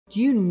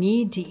Do you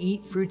need to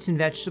eat fruits and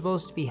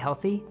vegetables to be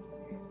healthy?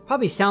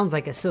 Probably sounds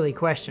like a silly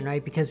question,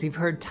 right? Because we've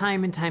heard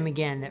time and time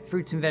again that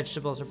fruits and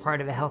vegetables are part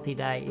of a healthy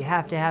diet. You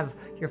have to have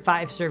your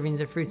 5 servings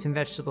of fruits and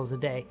vegetables a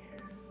day.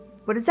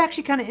 But it's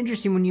actually kind of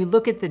interesting when you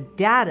look at the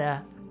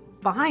data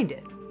behind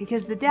it,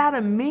 because the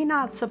data may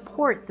not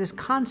support this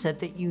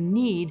concept that you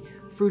need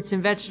fruits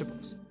and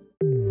vegetables.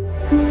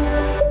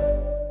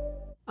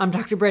 I'm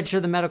Dr.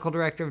 Bradshaw, the medical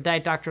director of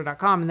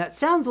DietDoctor.com, and that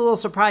sounds a little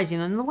surprising.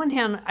 On the one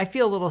hand, I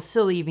feel a little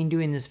silly even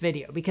doing this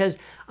video because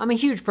I'm a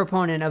huge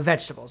proponent of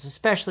vegetables,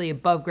 especially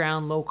above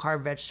ground, low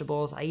carb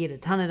vegetables. I eat a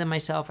ton of them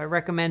myself. I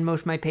recommend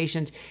most of my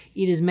patients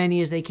eat as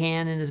many as they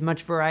can and as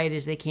much variety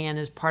as they can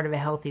as part of a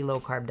healthy low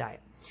carb diet.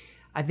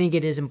 I think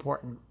it is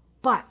important,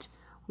 but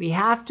we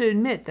have to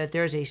admit that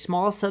there's a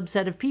small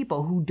subset of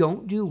people who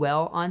don't do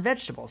well on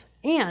vegetables.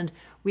 And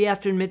we have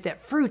to admit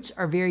that fruits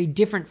are very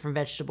different from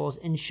vegetables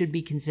and should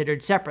be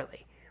considered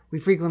separately. We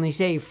frequently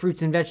say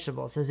fruits and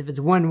vegetables as if it's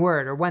one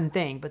word or one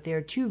thing, but they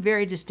are two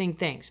very distinct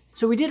things.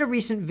 So we did a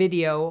recent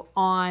video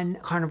on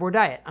carnivore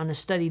diet, on a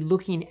study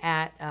looking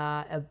at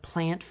a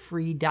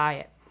plant-free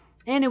diet.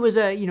 And it was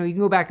you can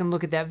go back and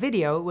look at that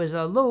video. It was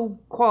a low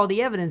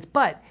quality evidence,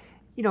 but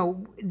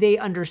they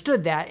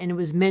understood that, and it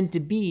was meant to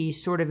be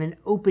sort of an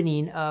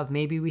opening of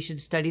maybe we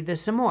should study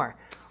this some more.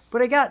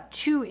 But I got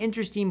 2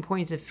 interesting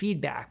points of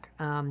feedback.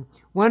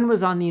 One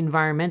was on the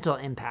environmental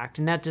impact,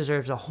 and that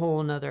deserves a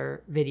whole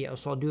nother video,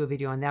 so I'll do a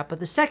video on that. But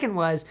the second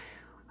was,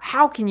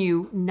 how can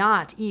you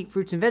not eat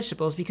fruits and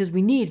vegetables? Because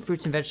we need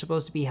fruits and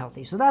vegetables to be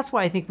healthy. So that's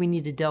why I think we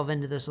need to delve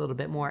into this a little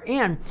bit more.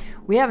 And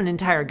we have an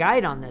entire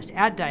guide on this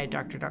at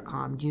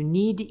DietDoctor.com. Do you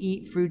need to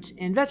eat fruits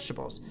and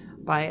vegetables?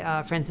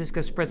 By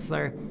Francisca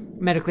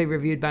Spritzler, medically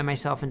reviewed by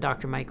myself and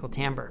Dr. Michael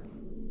Tamber.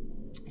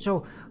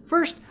 So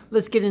first,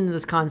 let's get into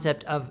this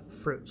concept of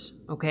fruits,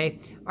 okay?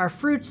 Are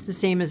fruits the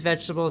same as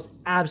vegetables?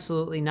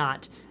 Absolutely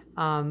not.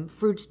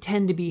 Fruits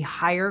tend to be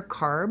higher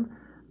carb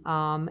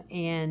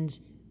and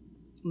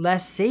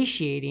less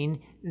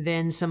satiating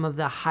than some of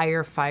the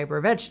higher fiber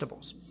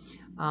vegetables.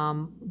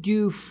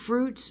 Do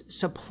fruits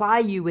supply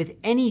you with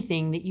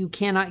anything that you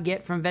cannot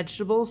get from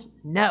vegetables?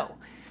 No.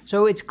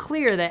 So it's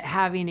clear that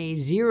having a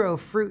 0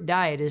 fruit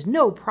diet is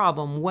no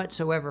problem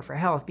whatsoever for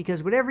health,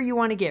 because whatever you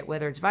want to get,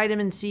 whether it's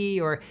vitamin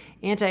C or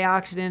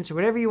antioxidants or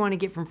whatever you want to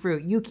get from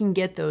fruit, you can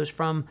get those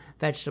from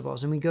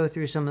vegetables. And we go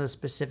through some of the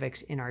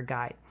specifics in our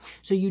guide.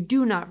 So you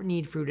do not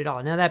need fruit at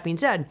all. Now, that being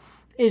said,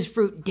 is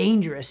fruit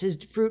dangerous? Is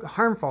fruit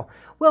harmful?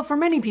 Well, for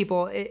many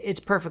people,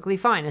 it's perfectly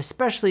fine,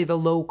 especially the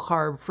low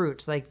carb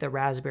fruits like the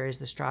raspberries,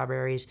 the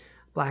strawberries,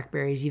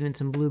 blackberries, even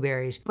some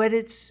blueberries. But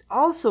it's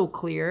also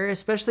clear,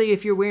 especially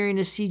if you're wearing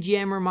a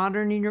CGM or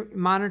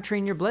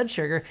monitoring your blood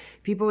sugar,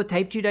 people with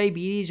type 2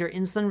 diabetes or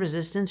insulin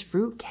resistance,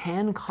 fruit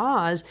can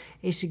cause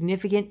a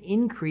significant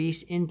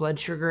increase in blood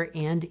sugar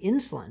and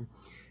insulin.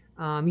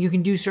 You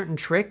can do certain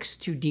tricks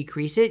to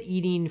decrease it.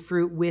 Eating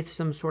fruit with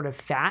some sort of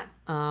fat,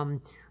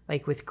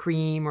 like with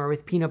cream or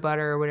with peanut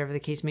butter or whatever the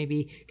case may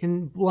be,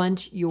 can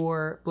blunt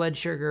your blood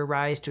sugar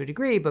rise to a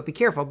degree, but be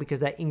careful because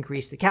that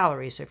increases the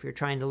calories. So if you're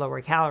trying to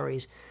lower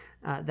calories,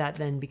 that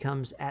then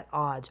becomes at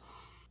odds.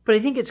 But I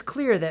think it's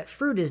clear that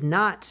fruit is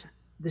not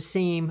the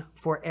same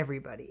for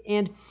everybody.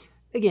 And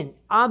again,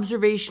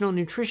 observational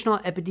nutritional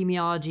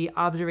epidemiology,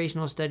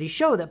 observational studies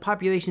show that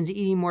populations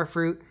eating more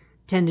fruit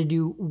tend to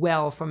do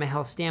well from a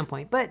health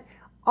standpoint. But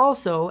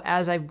also,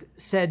 as I've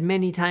said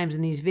many times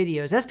in these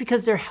videos, that's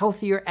because they're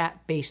healthier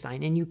at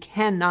baseline, and you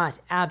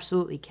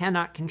absolutely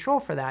cannot control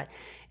for that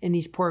in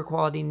these poor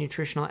quality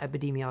nutritional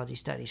epidemiology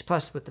studies.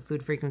 Plus, with the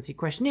food frequency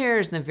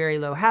questionnaires and the very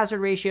low hazard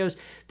ratios,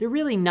 they're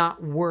really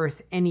not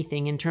worth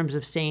anything in terms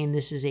of saying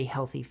this is a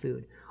healthy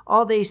food.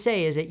 All they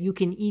say is that you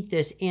can eat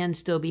this and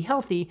still be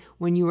healthy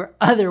when you are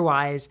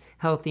otherwise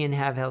healthy and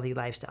have healthy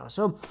lifestyle.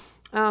 So,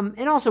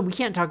 and also, we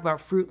can't talk about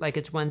fruit like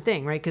it's one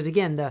thing, right? Because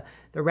again, the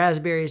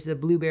raspberries, the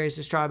blueberries,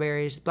 the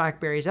strawberries,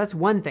 blackberries, that's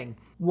one thing.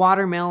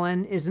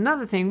 Watermelon is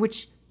another thing,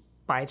 which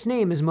by its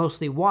name is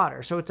mostly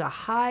water. So it's a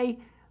high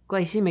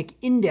glycemic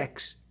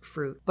index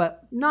fruit,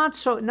 but not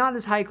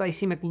as high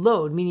glycemic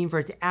load, meaning for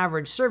its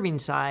average serving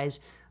size,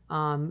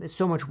 it's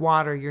so much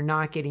water, you're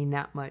not getting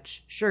that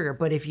much sugar.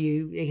 But it's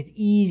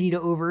easy to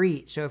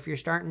overeat. So if you're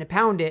starting to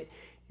pound it,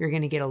 you're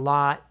going to get a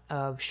lot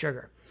of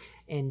sugar.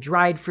 And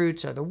dried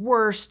fruits are the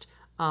worst.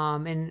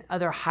 And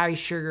other high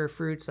sugar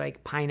fruits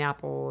like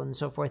pineapple and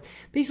so forth.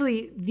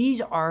 Basically,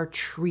 these are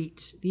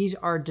treats. These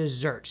are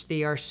desserts.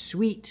 They are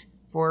sweet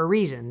for a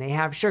reason. They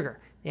have sugar.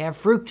 They have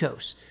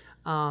fructose.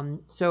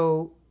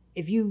 So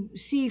if you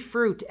see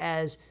fruit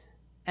as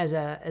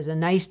a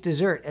nice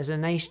dessert, as a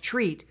nice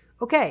treat,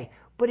 okay.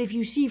 But if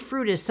you see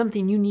fruit as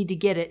something you need to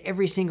get at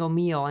every single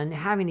meal and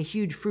having a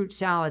huge fruit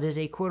salad is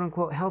a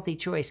quote-unquote healthy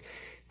choice,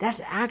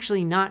 that's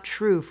actually not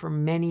true for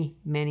many,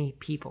 many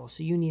people.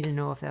 So you need to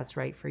know if that's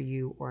right for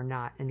you or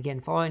not. And again,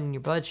 following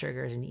your blood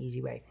sugar is an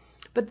easy way.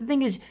 But the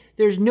thing is,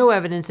 there's no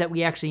evidence that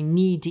we actually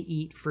need to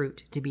eat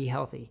fruit to be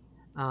healthy.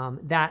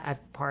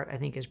 That part, I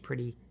think, is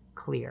pretty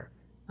clear.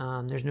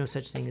 There's no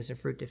such thing as a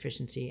fruit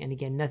deficiency. And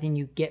again, nothing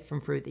you get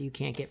from fruit that you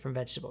can't get from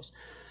vegetables.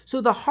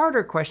 So the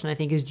harder question, I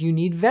think, is do you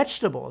need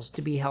vegetables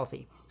to be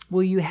healthy?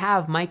 Will you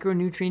have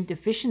micronutrient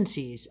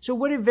deficiencies? So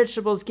what do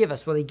vegetables give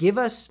us? Well, they give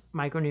us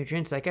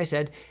micronutrients, like I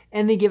said,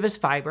 and they give us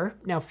fiber.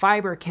 Now,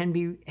 fiber can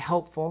be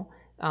helpful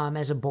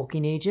as a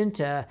bulking agent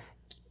to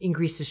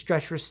increase the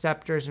stretch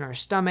receptors in our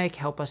stomach,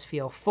 help us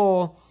feel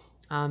full,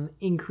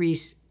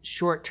 increase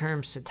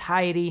short-term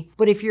satiety.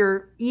 But if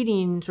you're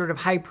eating sort of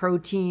high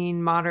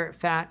protein, moderate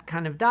fat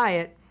kind of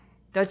diet,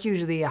 that's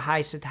usually a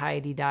high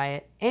satiety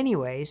diet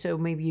anyway, so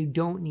maybe you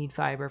don't need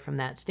fiber from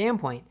that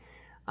standpoint.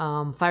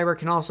 Fiber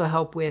can also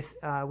help with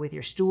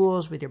your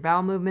stools, with your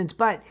bowel movements,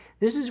 but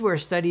this is where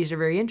studies are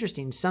very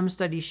interesting. Some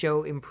studies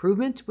show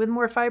improvement with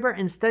more fiber,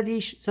 and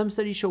some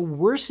studies show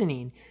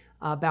worsening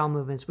bowel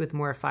movements with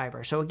more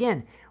fiber. So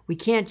again, we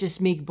can't just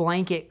make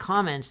blanket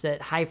comments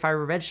that high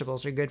fiber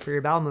vegetables are good for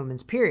your bowel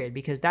movements, period,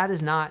 because that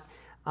is not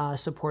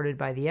supported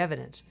by the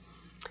evidence.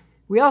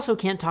 We also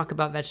can't talk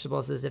about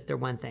vegetables as if they're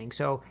one thing.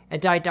 So at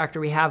Diet Doctor,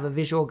 we have a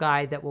visual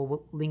guide that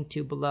we'll link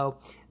to below.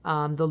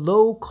 The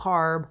low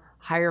carb,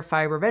 higher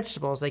fiber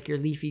vegetables like your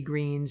leafy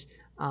greens,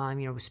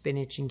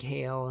 spinach and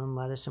kale and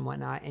lettuce and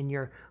whatnot, and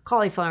your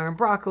cauliflower and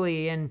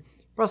broccoli and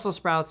Brussels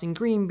sprouts and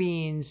green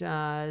beans,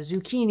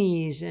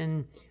 zucchinis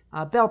and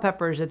bell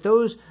peppers, that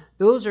those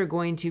are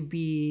going to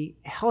be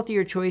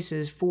healthier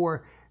choices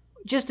for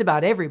just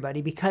about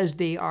everybody because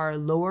they are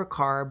lower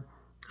carb,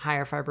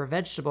 higher fiber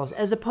vegetables,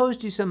 as opposed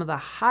to some of the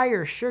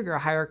higher sugar,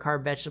 higher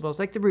carb vegetables,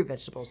 like the root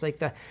vegetables, like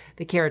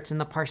the carrots and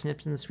the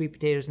parsnips and the sweet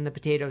potatoes and the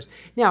potatoes.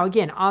 Now,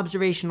 again,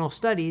 observational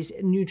studies,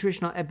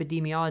 nutritional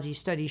epidemiology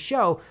studies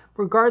show,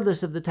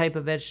 regardless of the type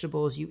of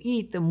vegetables you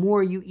eat, the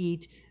more you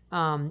eat,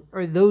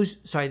 those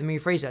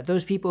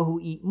people who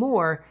eat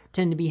more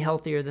tend to be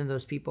healthier than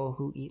those people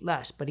who eat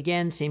less. But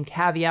again, same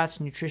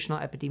caveats, nutritional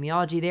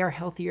epidemiology, they are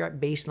healthier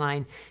at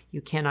baseline. You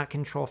cannot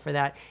control for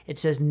that. It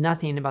says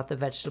nothing about the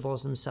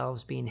vegetables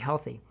themselves being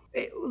healthy.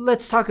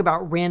 Let's talk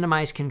about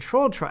randomized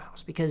controlled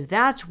trials, because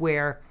that's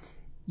where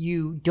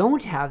you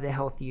don't have the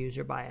healthy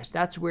user bias.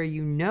 That's where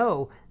you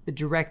know the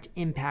direct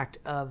impact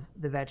of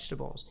the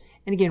vegetables.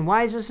 And again,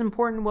 why is this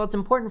important? Well, it's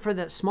important for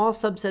that small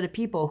subset of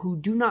people who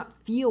do not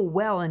feel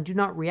well and do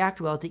not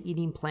react well to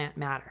eating plant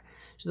matter.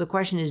 So the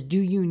question is, do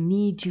you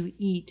need to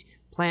eat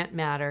plant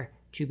matter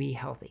to be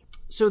healthy?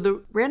 So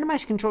the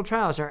randomized controlled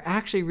trials are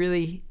actually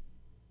really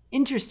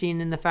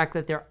interesting in the fact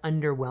that they're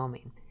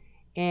underwhelming.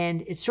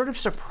 And it's sort of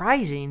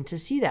surprising to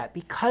see that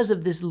because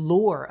of this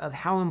lore of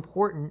how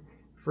important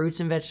fruits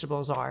and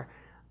vegetables are,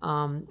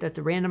 that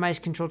the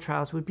randomized controlled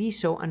trials would be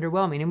so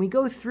underwhelming. And we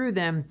go through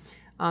them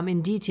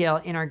in detail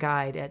in our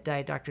guide at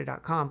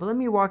dietdoctor.com. But let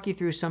me walk you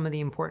through some of the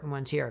important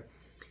ones here.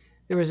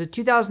 There was a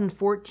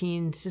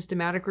 2014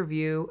 systematic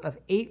review of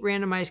 8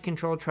 randomized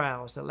controlled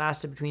trials that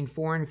lasted between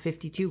 4 and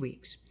 52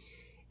 weeks.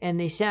 And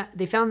they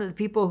found that the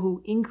people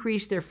who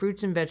increased their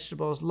fruits and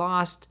vegetables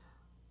lost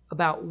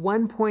about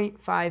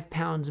 1.5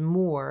 pounds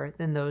more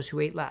than those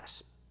who ate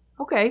less.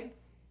 Okay,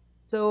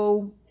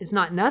 so it's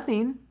not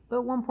nothing,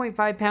 but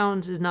 1.5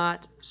 pounds is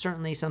not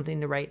certainly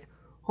something to write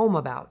home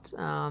about.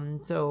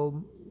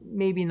 So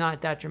maybe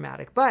not that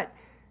dramatic. But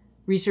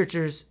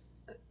researchers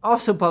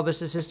also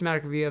published a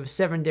systematic review of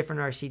 7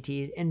 different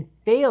RCTs and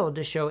failed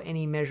to show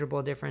any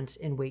measurable difference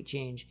in weight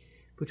change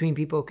between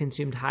people who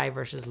consumed high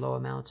versus low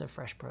amounts of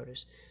fresh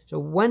produce. So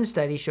one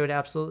study showed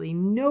absolutely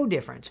no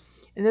difference.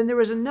 And then there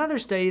was another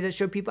study that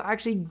showed people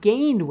actually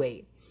gained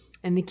weight.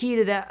 And the key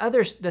to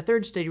the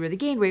third study where they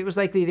gained weight was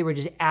likely they were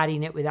just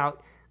adding it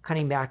without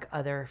cutting back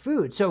other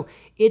food. So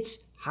it's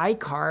high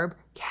carb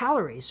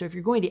calories. So if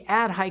you're going to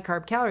add high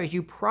carb calories,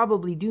 you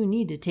probably do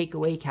need to take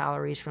away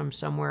calories from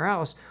somewhere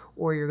else,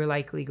 or you're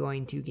likely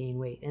going to gain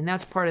weight. And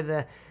that's part of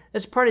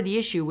the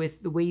issue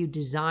with the way you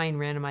design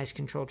randomized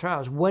controlled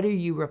trials. What are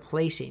you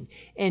replacing?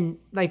 And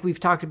like we've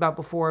talked about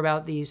before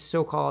about these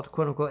so-called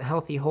quote unquote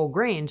healthy whole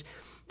grains,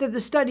 that the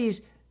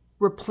studies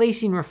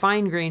replacing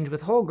refined grains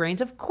with whole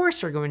grains, of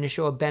course, are going to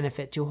show a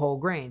benefit to whole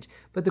grains.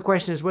 But the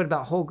question is, what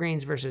about whole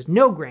grains versus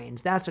no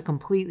grains? That's a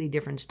completely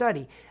different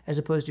study as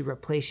opposed to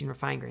replacing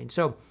refined grains.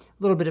 So a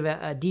little bit of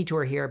a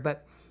detour here,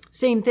 but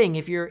same thing.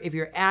 If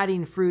you're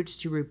adding fruits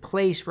to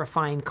replace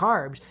refined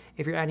carbs,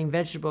 if you're adding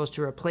vegetables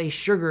to replace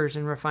sugars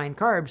and refined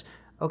carbs,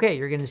 okay,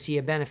 you're going to see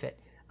a benefit.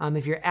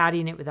 If you're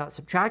adding it without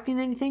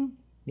subtracting anything,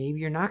 maybe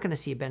you're not going to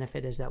see a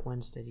benefit, as that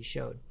one study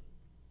showed.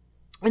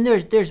 And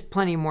there's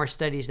plenty more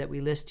studies that we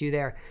list to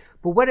there.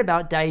 But what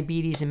about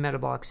diabetes and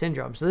metabolic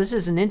syndrome? So this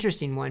is an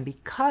interesting one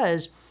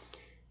because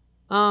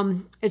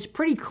it's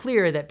pretty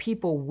clear that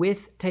people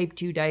with type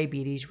 2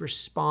 diabetes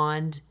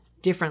respond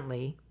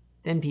differently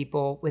than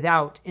people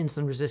without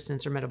insulin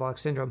resistance or metabolic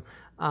syndrome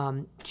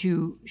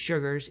to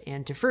sugars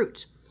and to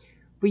fruits.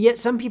 But yet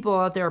some people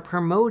out there are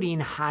promoting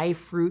high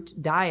fruit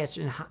diets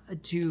and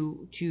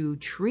to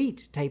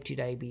treat type 2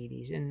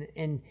 diabetes. And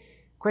the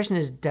question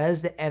is,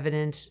 does the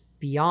evidence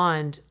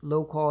beyond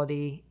low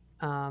quality,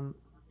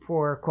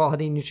 poor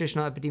quality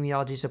nutritional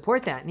epidemiology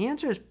support that? And the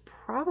answer is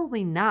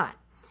probably not.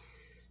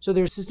 So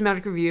there's a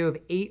systematic review of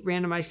 8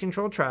 randomized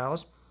controlled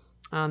trials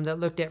that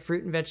looked at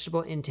fruit and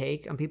vegetable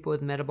intake on people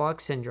with metabolic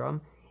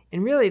syndrome.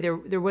 And really,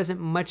 there wasn't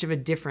much of a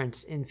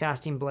difference in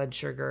fasting blood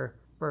sugar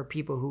for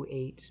people who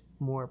ate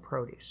more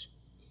produce.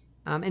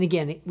 And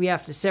again, we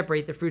have to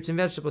separate the fruits and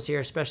vegetables here,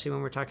 especially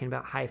when we're talking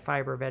about high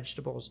fiber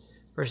vegetables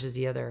versus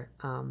the other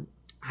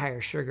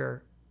higher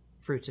sugar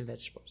fruits and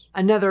vegetables.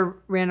 Another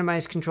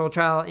randomized controlled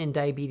trial in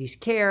diabetes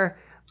care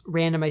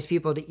randomized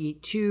people to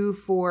eat 2,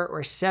 4,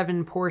 or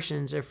 7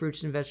 portions of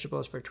fruits and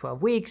vegetables for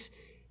 12 weeks,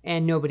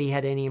 and nobody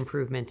had any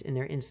improvement in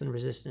their insulin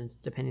resistance,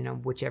 depending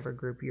on whichever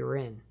group you were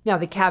in. Now,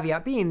 the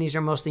caveat being these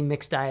are mostly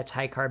mixed diets,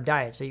 high-carb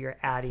diets, so you're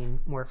adding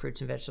more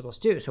fruits and vegetables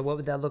too. So what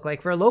would that look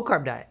like for a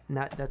low-carb diet? And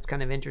that's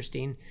kind of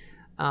interesting,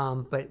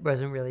 but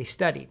wasn't really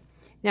studied.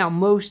 Now,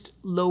 most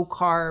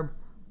low-carb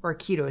or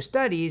keto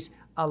studies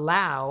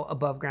allow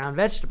above-ground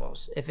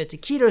vegetables. If it's a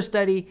keto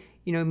study,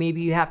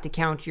 maybe you have to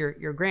count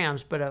your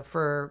grams, but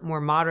for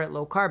more moderate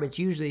low carb, it's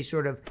usually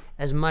sort of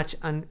as much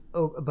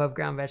above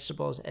ground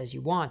vegetables as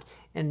you want.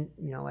 And,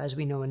 as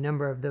we know, a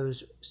number of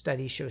those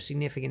studies show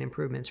significant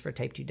improvements for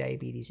type 2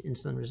 diabetes,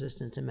 insulin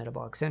resistance, and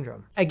metabolic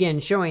syndrome. Again,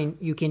 showing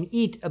you can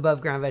eat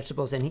above ground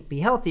vegetables and be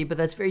healthy, but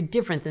that's very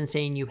different than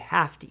saying you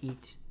have to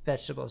eat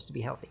vegetables to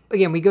be healthy.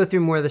 Again, we go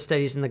through more of the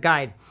studies in the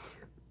guide.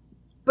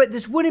 But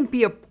this wouldn't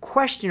be a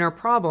question or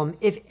problem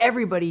if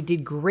everybody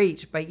did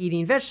great by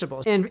eating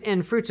vegetables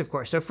and fruits, of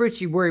course. So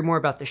fruits, you worry more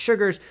about the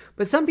sugars,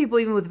 but some people,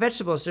 even with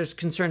vegetables, there's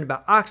concern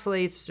about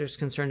oxalates, there's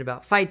concern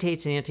about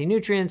phytates and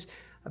anti-nutrients,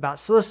 about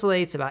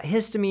salicylates, about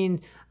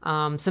histamine.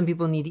 Some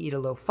people need to eat a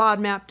low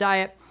FODMAP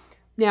diet.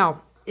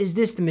 Now, is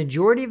this the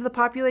majority of the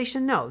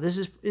population? No, this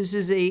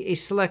is a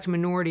select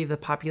minority of the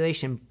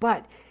population.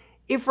 But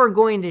if we're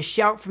going to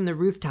shout from the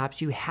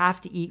rooftops, you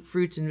have to eat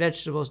fruits and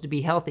vegetables to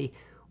be healthy,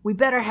 we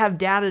better have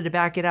data to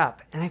back it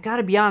up. And I've got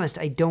to be honest,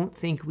 I don't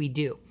think we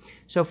do.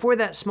 So for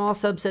that small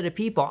subset of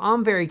people,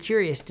 I'm very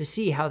curious to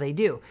see how they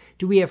do.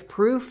 Do we have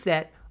proof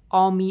that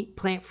all meat,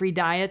 plant-free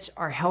diets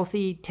are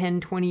healthy 10,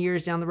 20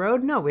 years down the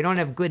road? No, we don't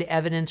have good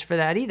evidence for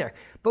that either.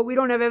 But we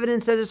don't have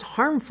evidence that it's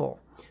harmful.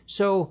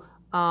 So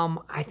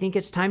I think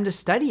it's time to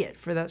study it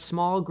for that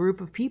small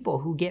group of people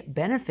who get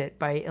benefit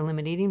by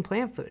eliminating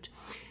plant foods.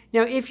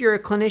 Now, if you're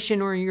a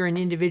clinician or you're an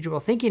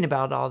individual thinking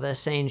about all this,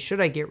 saying, should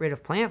I get rid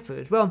of plant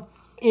foods? Well,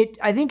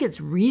 I think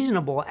it's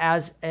reasonable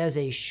as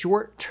a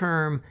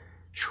short-term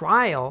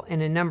trial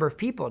in a number of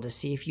people to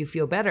see if you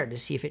feel better, to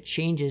see if it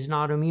changes an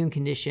autoimmune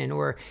condition,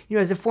 or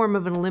as a form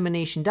of an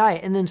elimination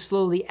diet, and then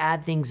slowly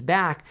add things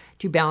back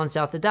to balance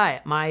out the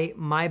diet.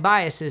 My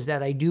bias is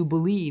that I do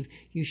believe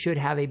you should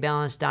have a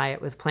balanced diet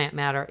with plant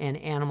matter and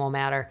animal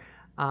matter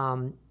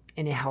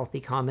in a healthy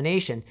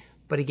combination.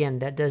 But again,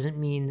 that doesn't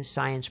mean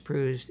science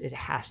proves it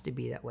has to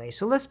be that way.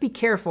 So let's be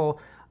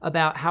careful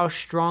about how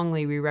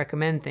strongly we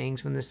recommend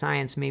things when the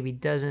science maybe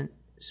doesn't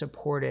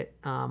support it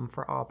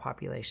for all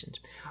populations.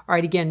 All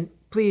right, again,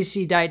 please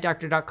see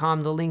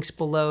dietdoctor.com, the links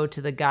below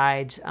to the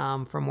guides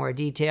for more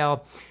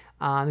detail.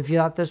 If you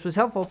thought this was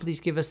helpful, please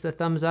give us the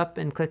thumbs up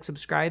and click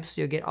subscribe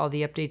so you'll get all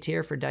the updates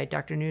here for Diet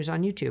Doctor News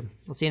on YouTube.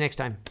 We'll see you next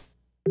time.